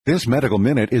This Medical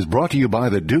Minute is brought to you by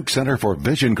the Duke Center for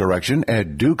Vision Correction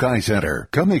at Duke Eye Center.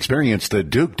 Come experience the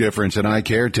Duke difference in eye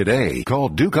care today. Call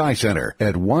Duke Eye Center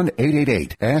at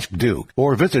 1-888-ASK-DUKE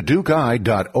or visit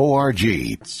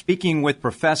dukeeye.org. Speaking with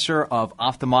Professor of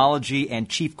Ophthalmology and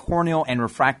Chief Corneal and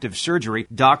Refractive Surgery,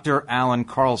 Dr. Alan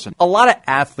Carlson. A lot of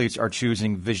athletes are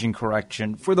choosing vision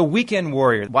correction. For the weekend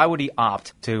warrior, why would he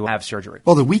opt to have surgery?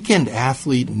 Well, the weekend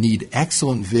athlete need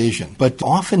excellent vision, but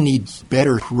often needs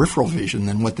better peripheral vision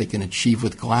than what they can achieve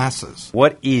with glasses.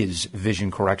 What is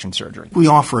vision correction surgery? We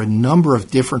offer a number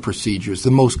of different procedures.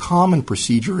 The most common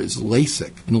procedure is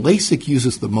LASIK, and LASIK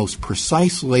uses the most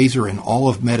precise laser in all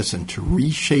of medicine to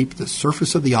reshape the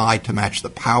surface of the eye to match the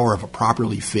power of a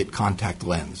properly fit contact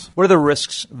lens. What are the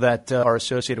risks that are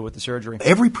associated with the surgery?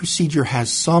 Every procedure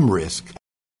has some risk.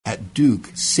 At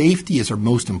Duke, safety is our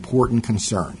most important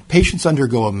concern. Patients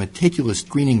undergo a meticulous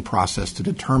screening process to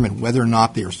determine whether or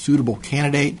not they are a suitable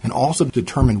candidate and also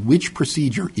determine which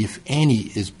procedure, if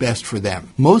any, is best for them.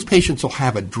 Most patients will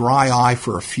have a dry eye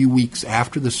for a few weeks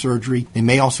after the surgery. They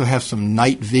may also have some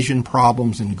night vision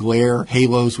problems and glare,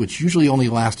 halos, which usually only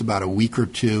last about a week or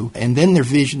two, and then their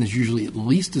vision is usually at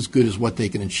least as good as what they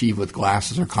can achieve with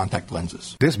glasses or contact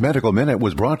lenses. This Medical Minute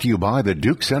was brought to you by the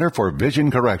Duke Center for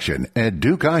Vision Correction at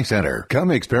Duke Eye Center.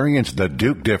 Come experience the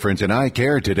Duke difference in eye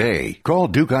care today. Call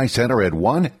Duke Eye Center at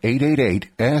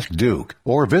 1-888-ASK-DUKE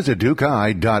or visit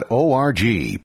dukeeye.org.